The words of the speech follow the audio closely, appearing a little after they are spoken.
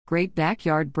Great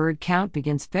Backyard Bird Count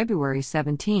begins February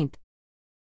 17th.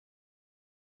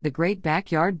 The Great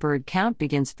Backyard Bird Count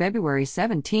begins February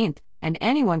 17th, and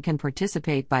anyone can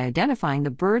participate by identifying the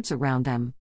birds around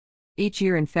them. Each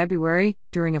year in February,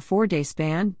 during a 4-day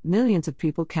span, millions of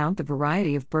people count the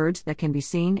variety of birds that can be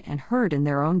seen and heard in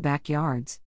their own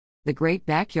backyards. The Great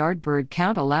Backyard Bird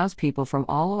Count allows people from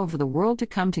all over the world to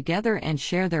come together and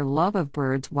share their love of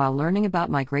birds while learning about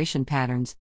migration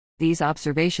patterns. These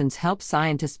observations help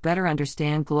scientists better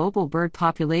understand global bird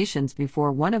populations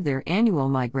before one of their annual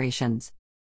migrations.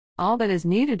 All that is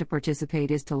needed to participate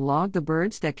is to log the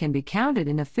birds that can be counted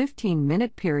in a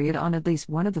 15-minute period on at least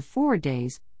one of the 4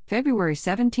 days, February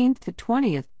 17th to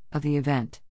 20th, of the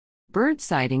event. Bird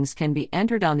sightings can be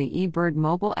entered on the eBird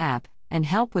mobile app, and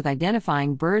help with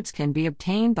identifying birds can be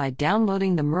obtained by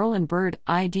downloading the Merlin Bird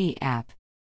ID app.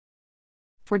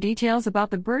 For details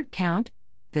about the bird count,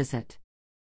 visit.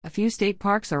 A few state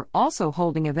parks are also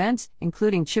holding events,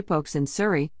 including Chip Oaks in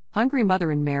Surrey, Hungry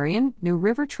Mother in Marion, New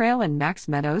River Trail in Max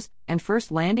Meadows, and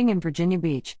First Landing in Virginia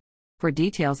Beach. For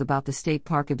details about the state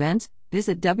park events,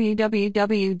 visit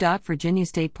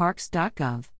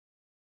www.virginiastateparks.gov.